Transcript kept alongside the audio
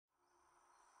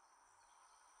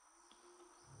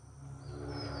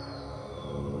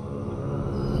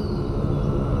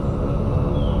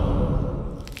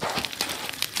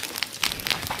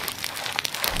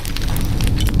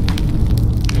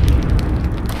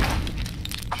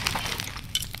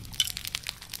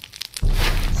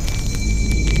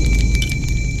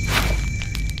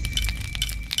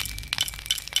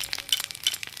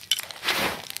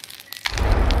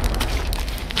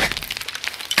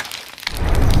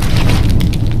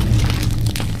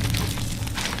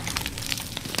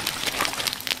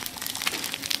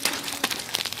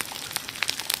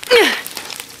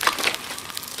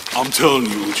I'm telling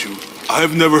you, Uchu,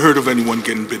 I've never heard of anyone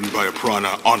getting bitten by a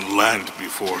piranha on land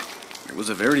before. It was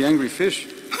a very angry fish.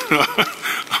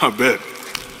 I bet.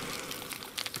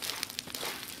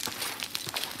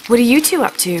 What are you two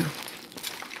up to?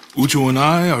 Uchu and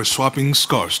I are swapping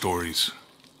scar stories.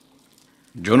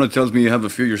 Jonah tells me you have a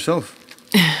few yourself.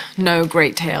 No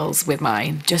great tales with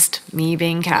mine, just me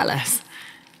being careless.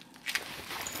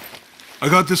 I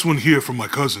got this one here from my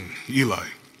cousin, Eli.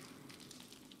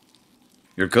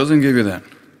 Your cousin gave you that.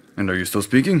 And are you still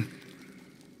speaking?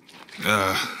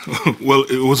 Well,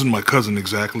 it wasn't my cousin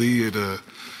exactly. It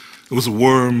was a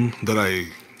worm that I...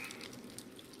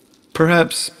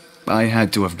 Perhaps I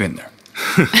had to have been there.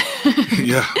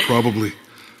 Yeah, probably.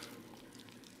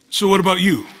 So what about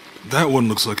you? That one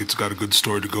looks like it's got a good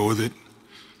story to go with it.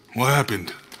 What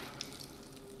happened?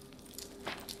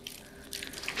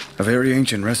 A very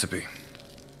ancient recipe.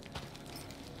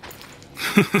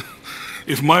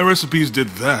 If my recipes did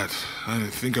that, I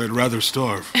think I'd rather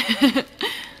starve. It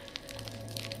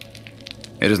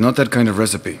is not that kind of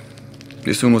recipe.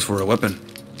 This one was for a weapon.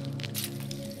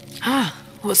 Ah,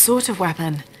 what sort of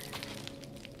weapon?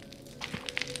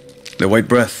 The white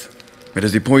breath. It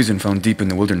is a poison found deep in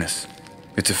the wilderness.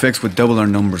 Its effects would double our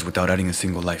numbers without adding a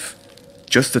single life.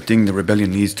 Just the thing the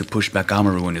rebellion needs to push back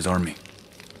Amaru and his army.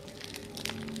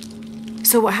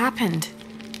 So what happened?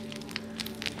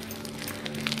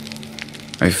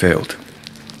 I failed.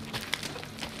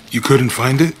 You couldn't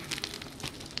find it?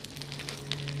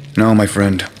 No, my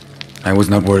friend. I was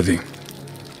not worthy.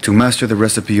 To master the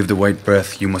recipe of the white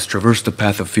breath, you must traverse the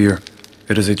path of fear.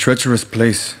 It is a treacherous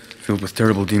place, filled with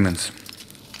terrible demons.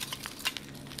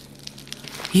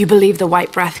 You believe the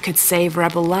white breath could save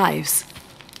rebel lives?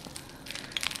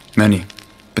 Many.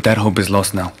 But that hope is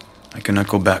lost now. I cannot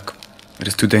go back. It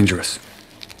is too dangerous.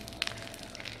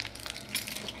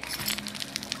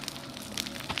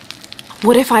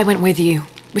 What if I went with you?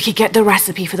 We could get the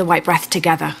recipe for the white breath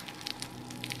together.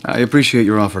 I appreciate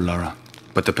your offer, Lara.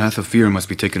 But the path of fear must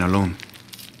be taken alone.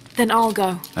 Then I'll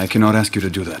go. I cannot ask you to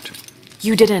do that.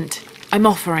 You didn't. I'm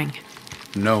offering.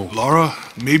 No. Lara,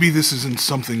 maybe this isn't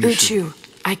something you should... Uchu,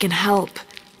 I can help.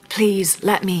 Please,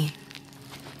 let me.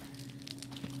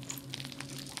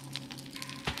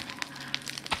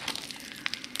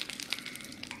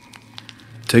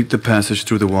 Take the passage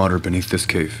through the water beneath this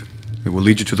cave. It will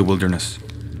lead you to the wilderness.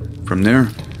 From there,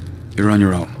 you're on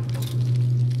your own.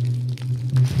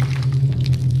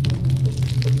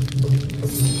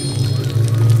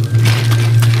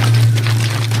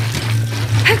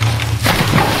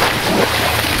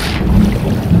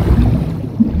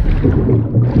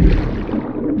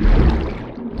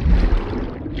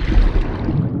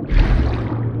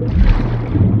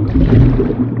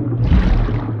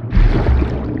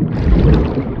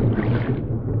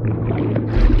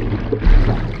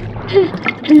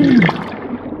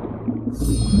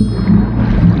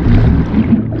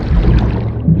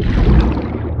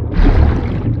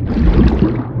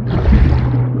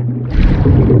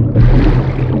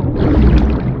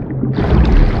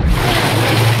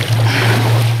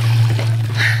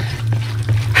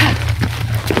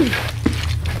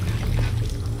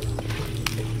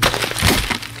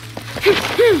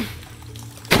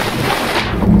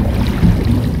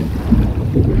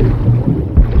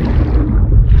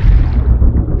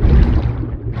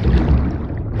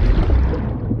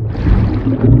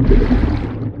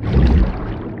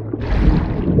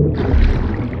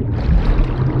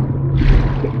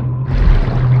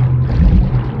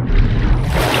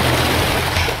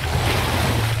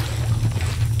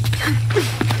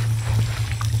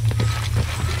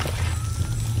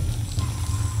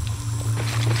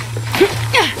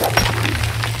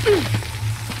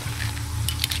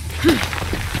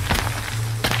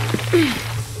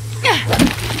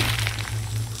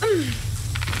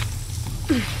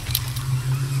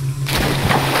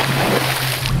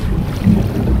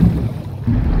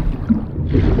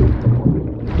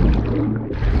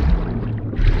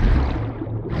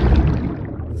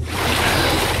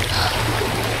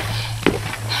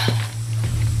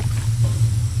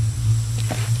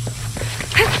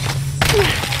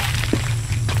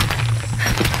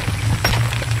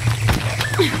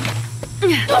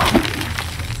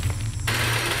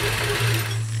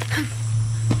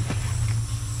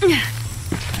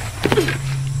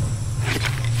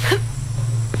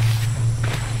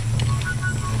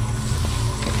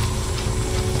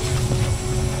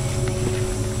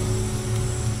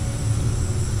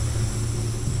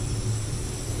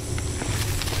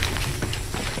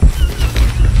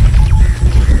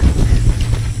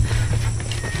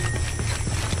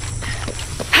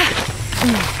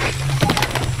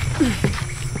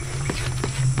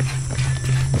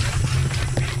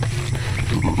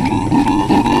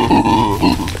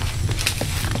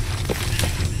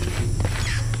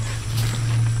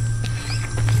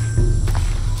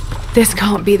 This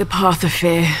can't be the path of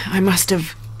fear. I must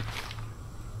have...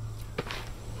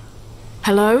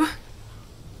 Hello?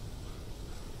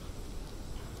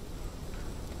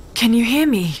 Can you hear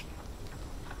me?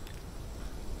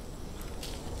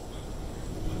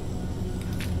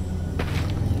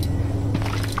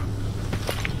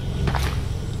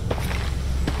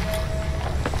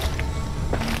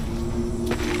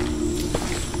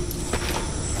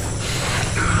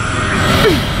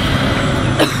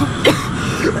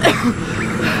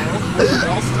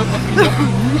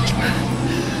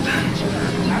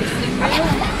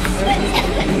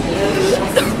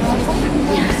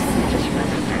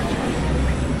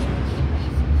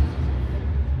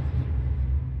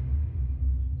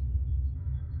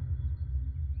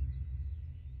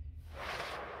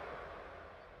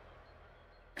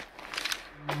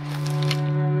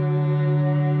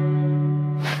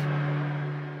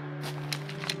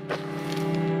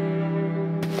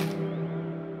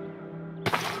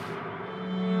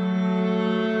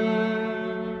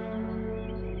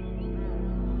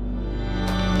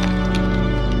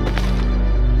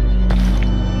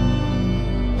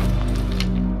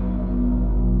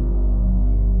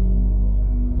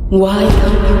 Why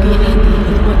can't you be happy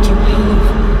with what you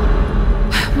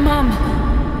have? Mum!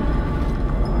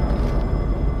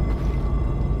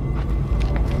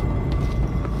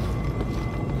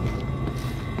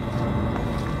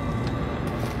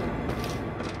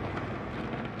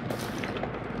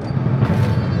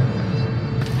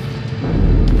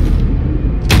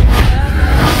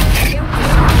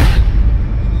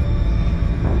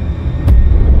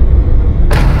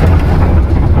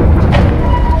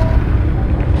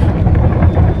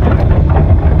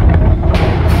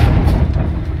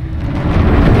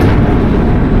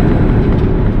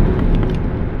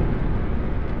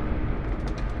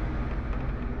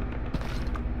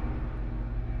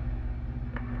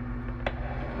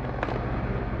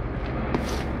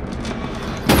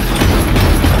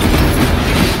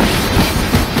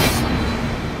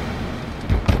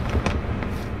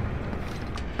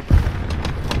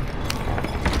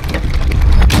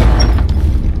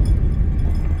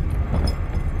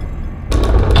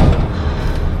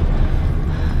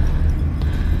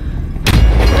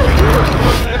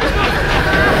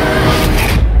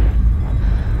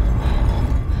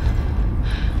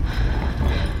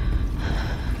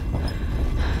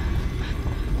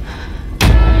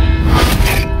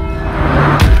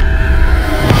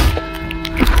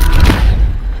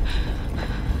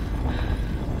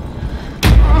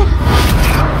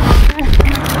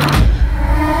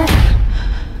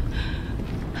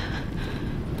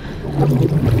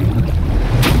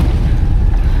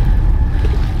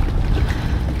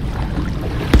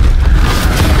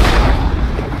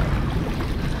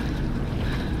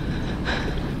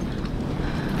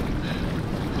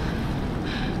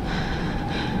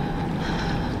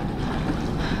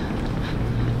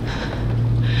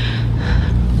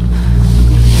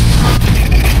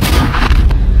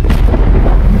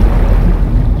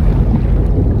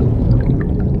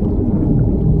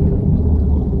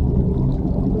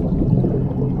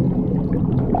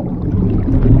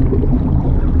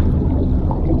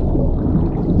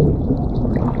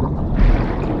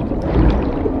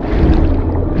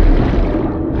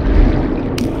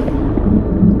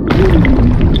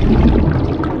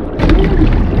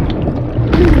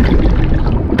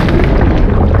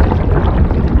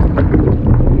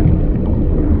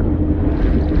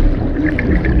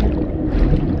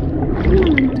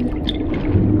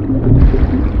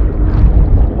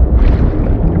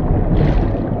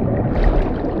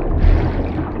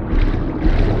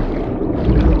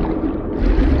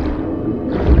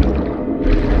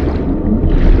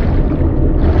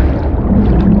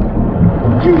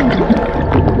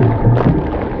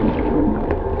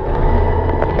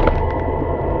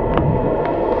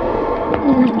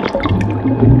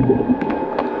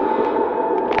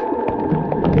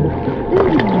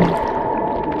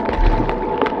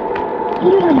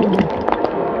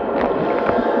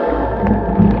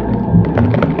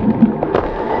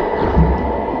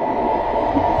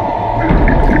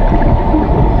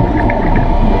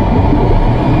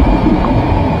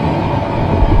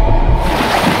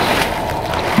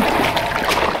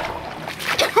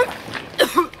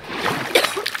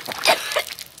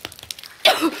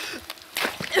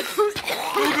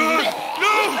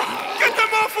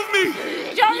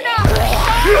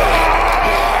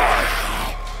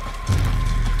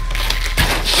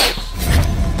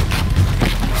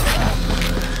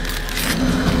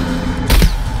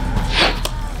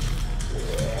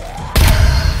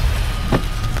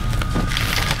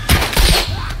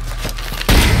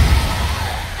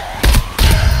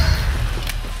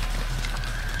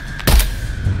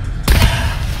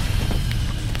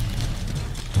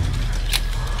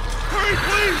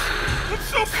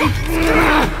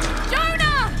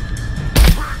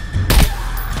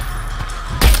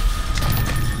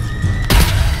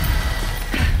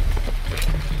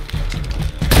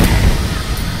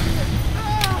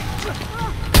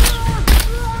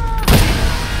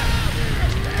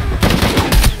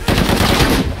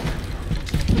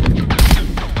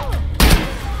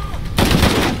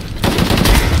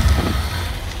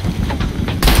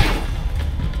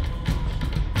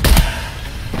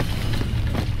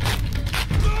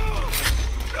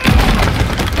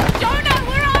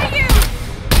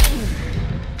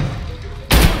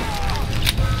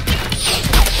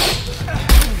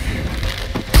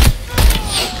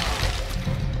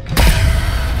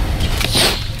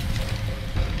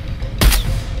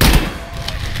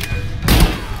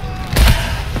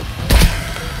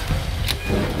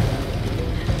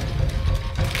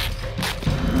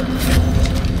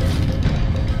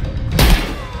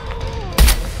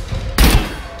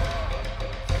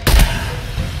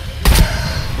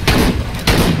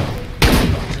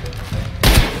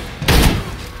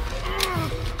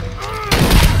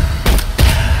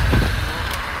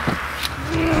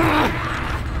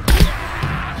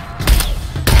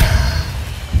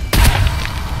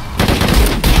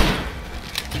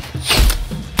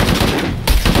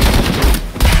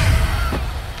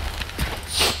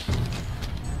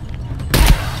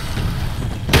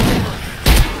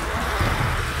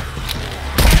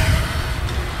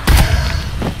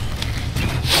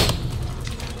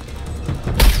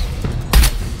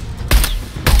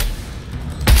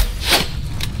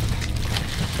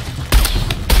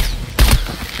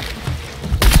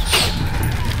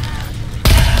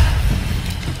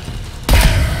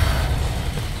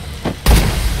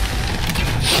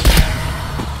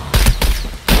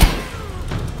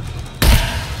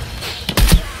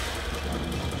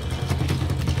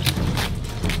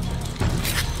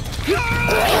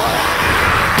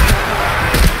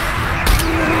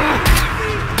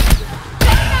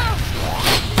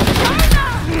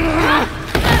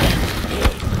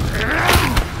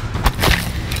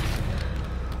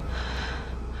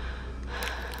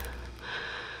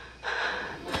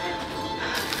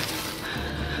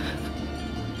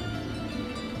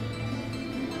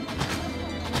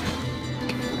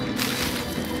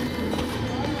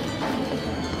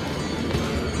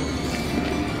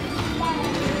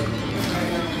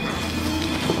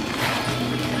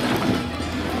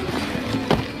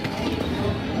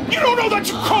 know that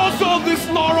you caused all this,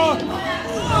 Lara!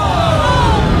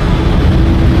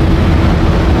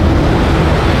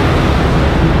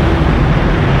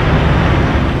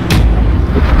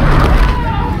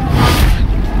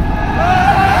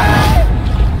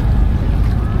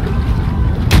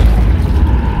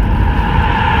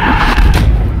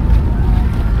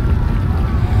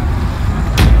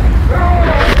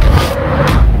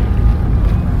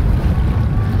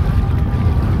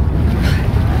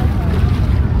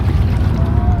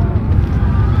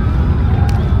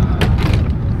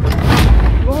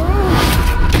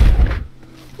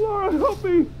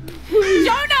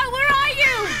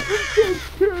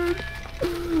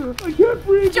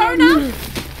 Jonah!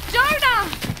 Jonah!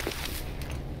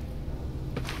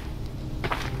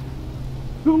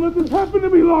 Don't let this happen to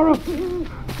me, Lara!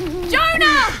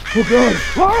 Jonah! Oh God!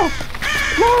 Lara!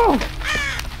 Lara!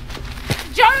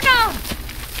 Jonah!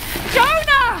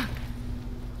 Jonah!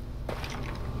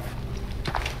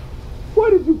 Why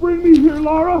did you bring me here,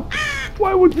 Lara?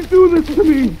 Why would you do this to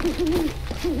me?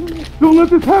 Don't let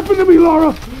this happen to me,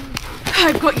 Lara!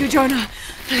 I've got you, Jonah.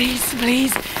 Please,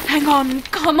 please, hang on.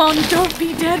 Come on, don't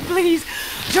be dead, please.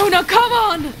 Jonah, come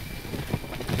on!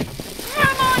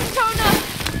 Come on, Jonah!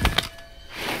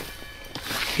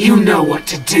 You know what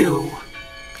to do.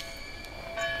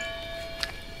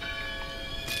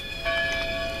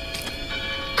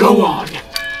 Go on.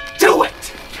 Do it!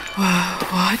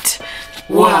 What?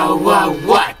 Whoa,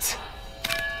 what?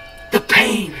 The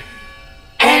pain.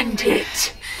 End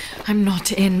it. I'm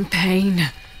not in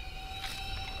pain.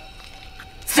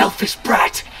 Selfish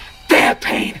brat. Their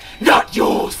pain, not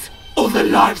yours. All the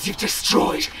lives you've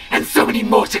destroyed, and so many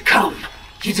more to come.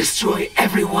 You destroy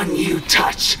everyone you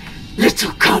touch.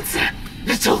 Little cancer,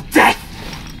 little death.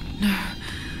 No,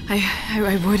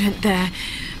 I wouldn't.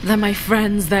 They're my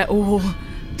friends. They're all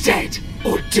dead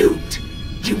or doomed.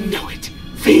 You know it.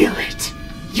 Feel it.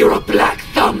 You're a black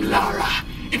thumb, Lara.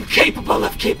 Incapable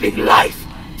of keeping life.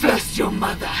 First your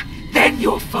mother, then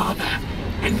your father,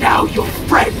 and now your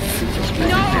friends.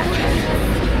 No!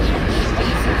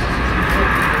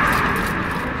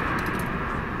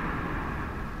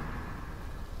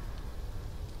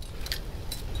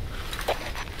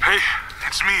 Hey,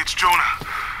 it's me, it's Jonah.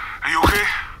 Are you okay?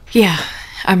 Yeah,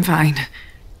 I'm fine.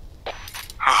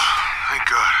 Oh, thank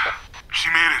God. She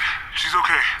made it. She's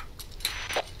okay.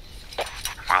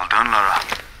 Well done, Lara.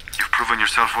 You've proven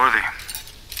yourself worthy.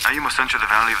 Now you must enter the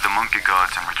Valley of the Monkey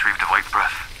Gods and retrieve the White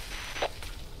Breath.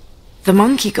 The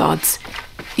monkey gods?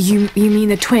 You mean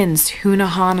the twins,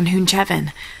 Hunahan and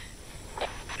Hunchevin?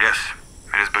 Yes.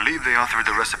 It is believed they authored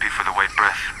the recipe for the White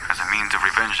Breath as a means of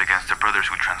revenge against the brothers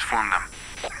who transformed them.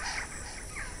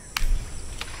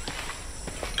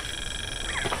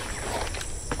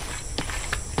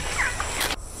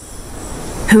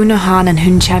 Hunahan and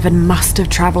Hunchevin must have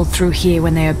traveled through here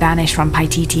when they were banished from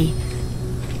Paititi.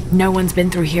 No one's been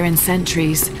through here in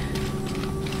centuries.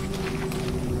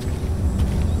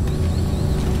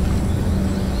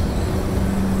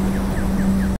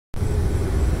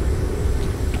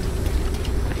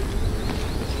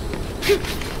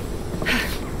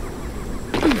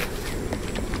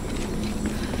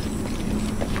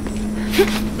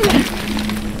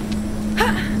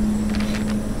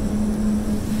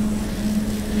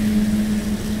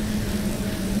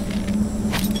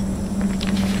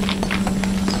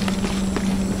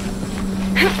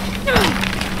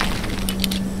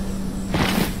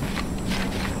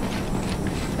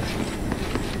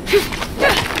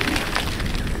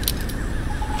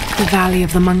 The Valley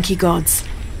of the Monkey Gods.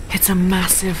 It's a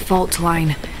massive fault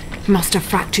line. Must have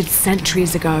fractured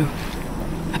centuries ago.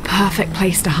 A perfect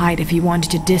place to hide if you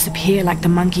wanted to disappear like the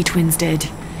monkey twins did.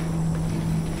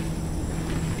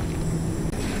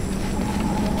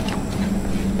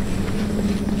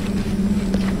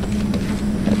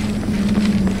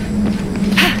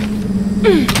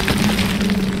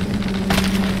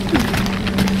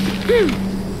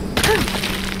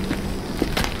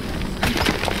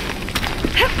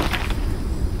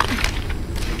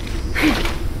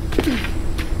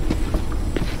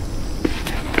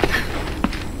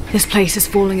 This place is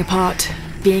falling apart,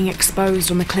 being exposed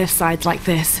on the cliffsides like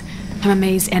this. I'm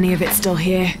amazed any of it's still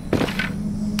here.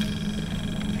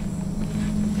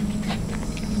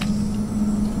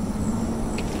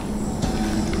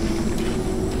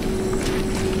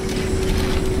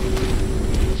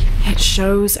 It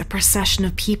shows a procession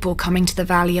of people coming to the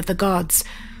Valley of the Gods,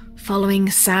 following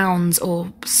sounds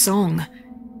or song.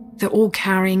 They're all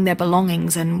carrying their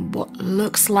belongings and what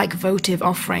looks like votive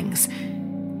offerings.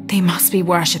 They must be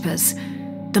worshippers.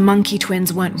 The monkey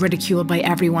twins weren't ridiculed by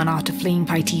everyone after fleeing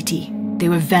Paititi. They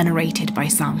were venerated by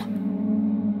some.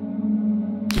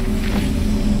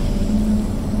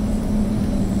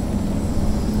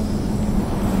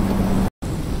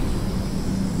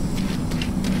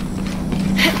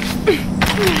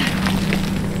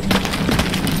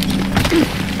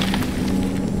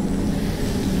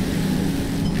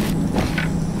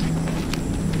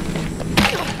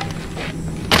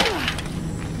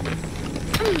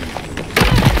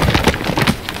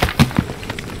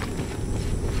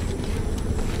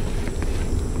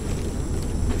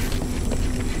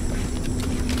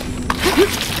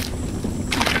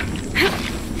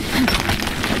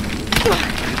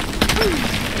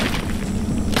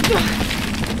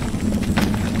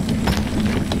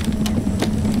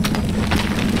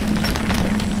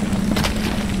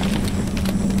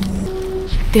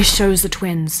 This shows the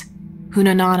twins,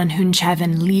 Hunanan and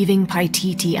Hunchevin, leaving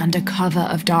Paititi under cover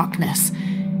of darkness.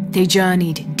 They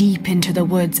journeyed deep into the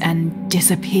woods and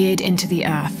disappeared into the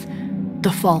earth.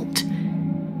 The fault.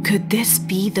 Could this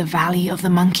be the Valley of the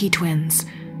Monkey Twins?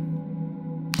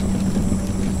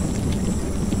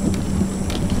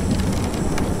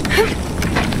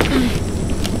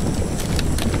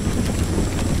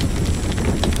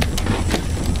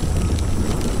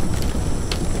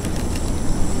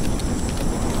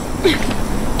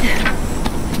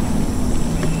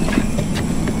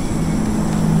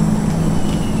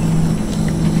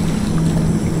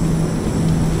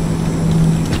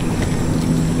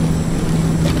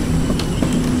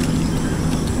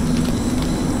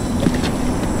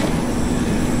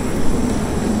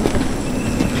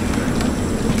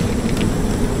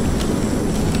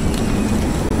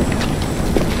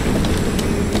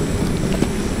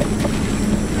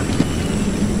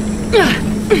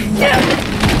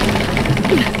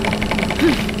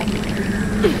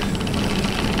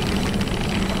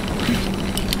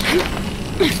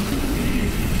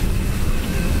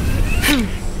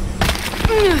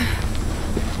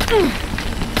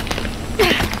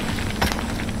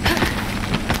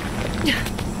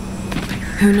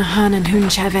 Hunahan and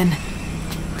Hunchevin.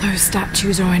 Those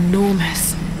statues are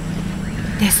enormous.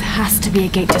 This has to be a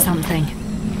gate to something.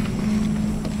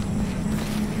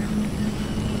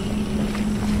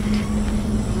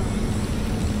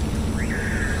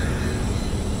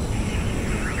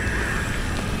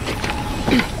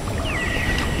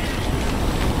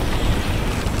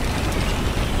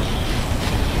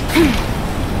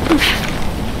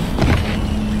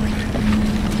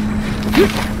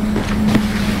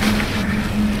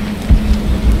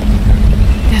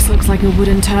 Like a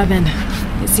wooden turbine.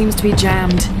 It seems to be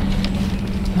jammed.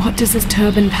 What does this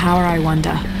turbine power, I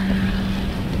wonder?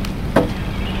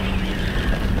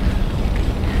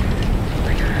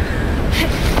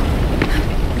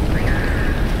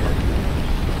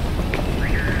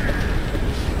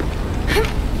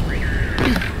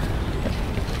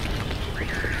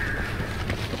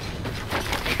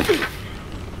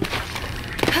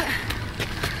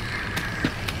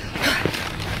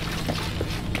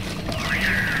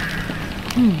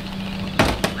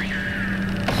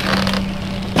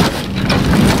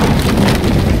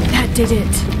 That did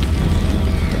it.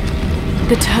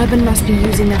 The turbine must be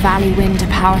using the valley wind to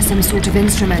power some sort of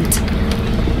instrument.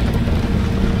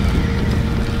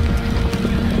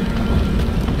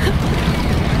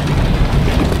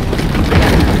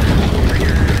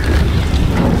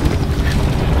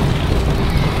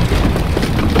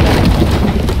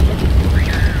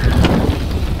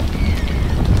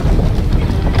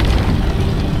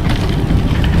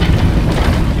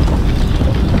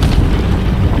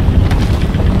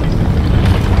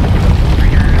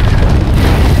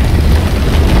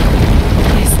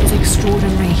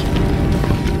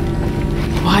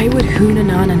 Why would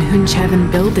Hunanan and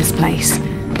Hunchevin build this place?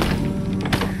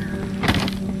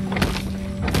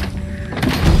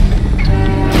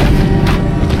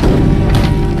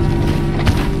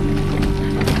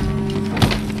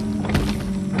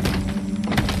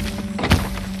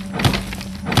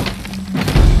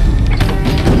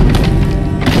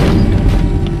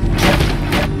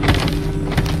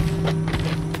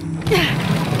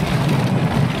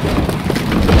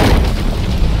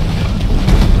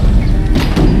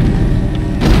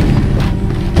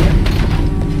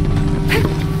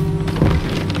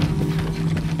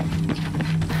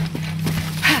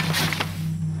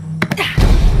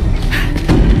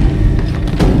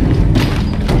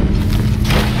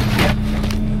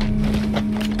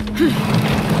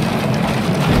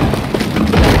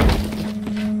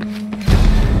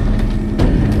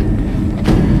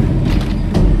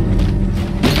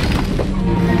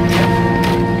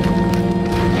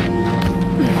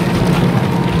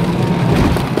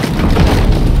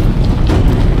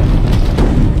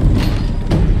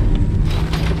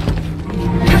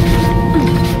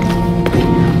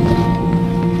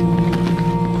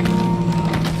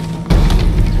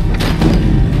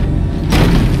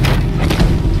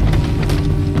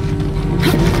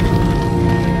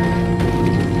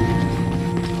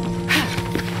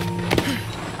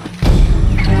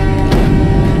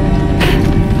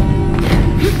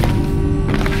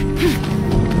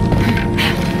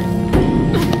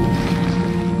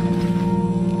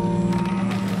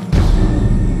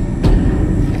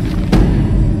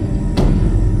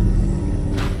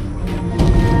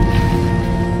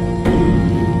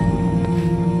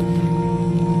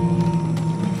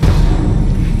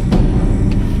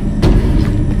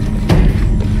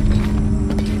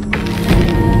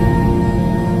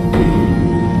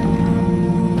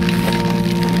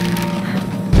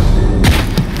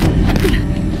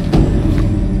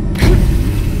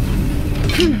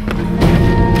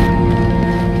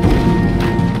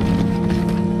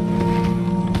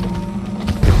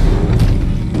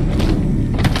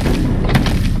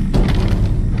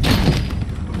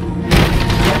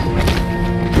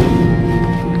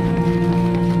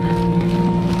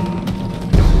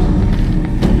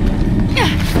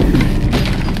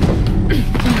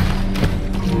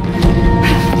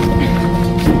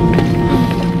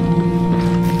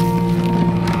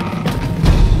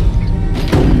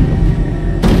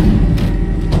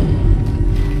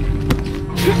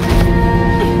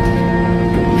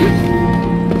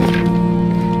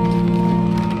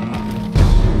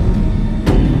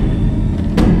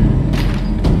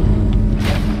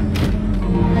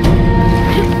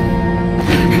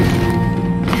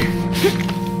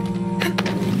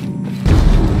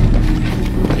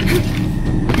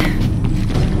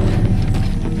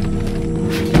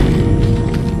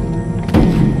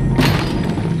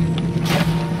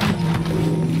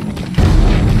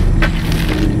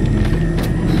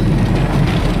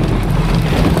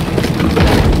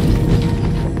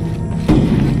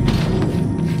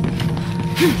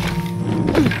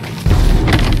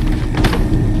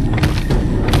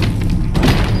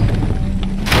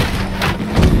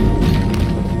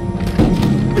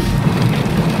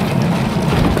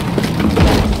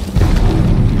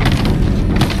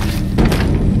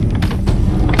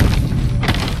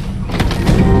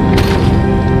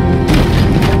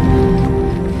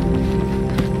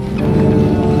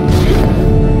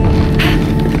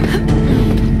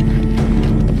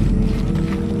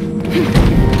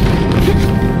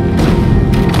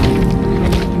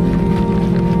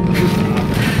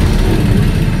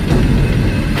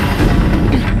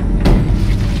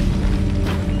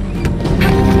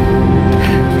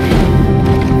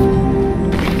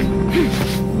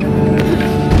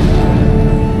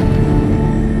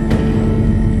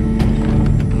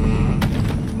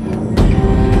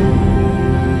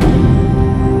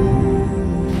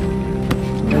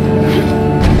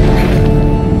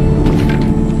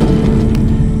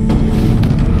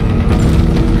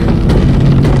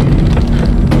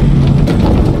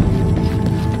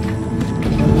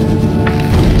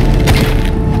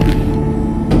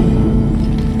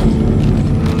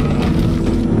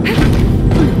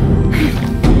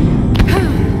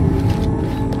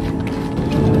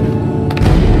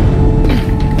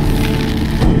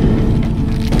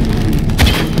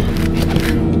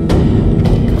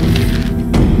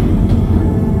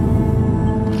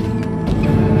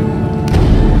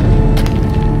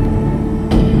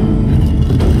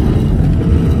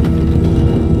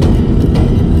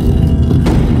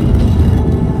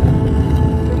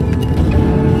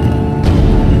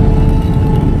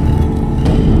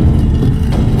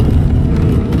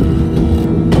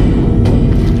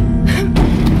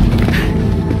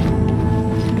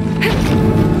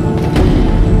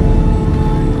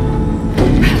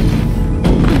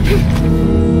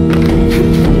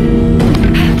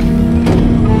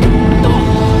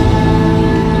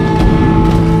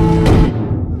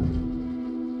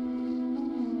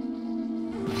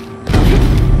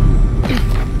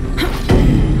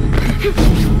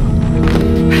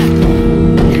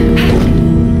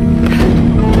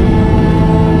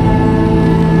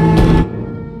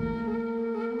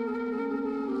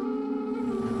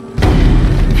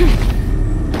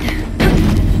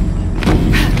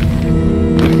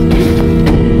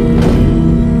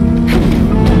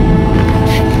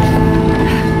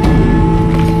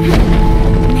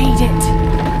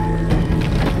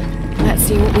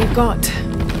 got.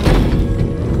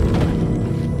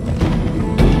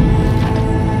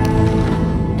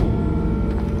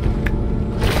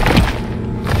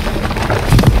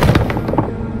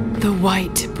 The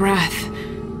white breath.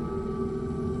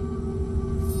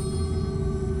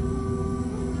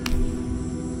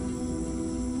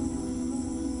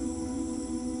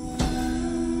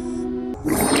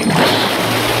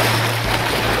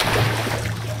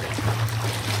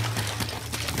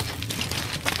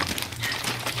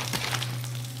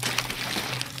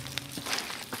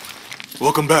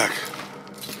 Welcome back.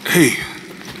 Hey,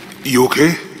 you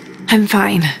okay? I'm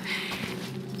fine.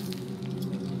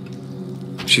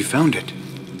 She found it.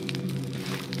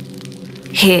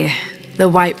 Here, the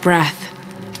white breath.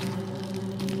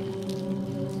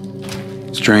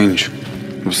 Strange.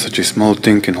 Such a small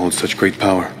thing can hold such great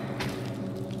power.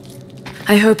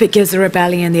 I hope it gives the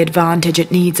rebellion the advantage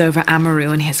it needs over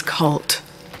Amaru and his cult.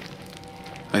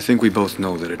 I think we both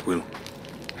know that it will.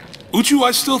 Uchu,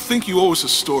 I still think you owe us a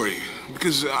story,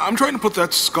 because I'm trying to put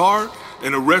that scar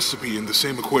and a recipe in the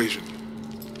same equation.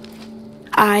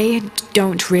 I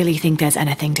don't really think there's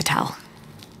anything to tell.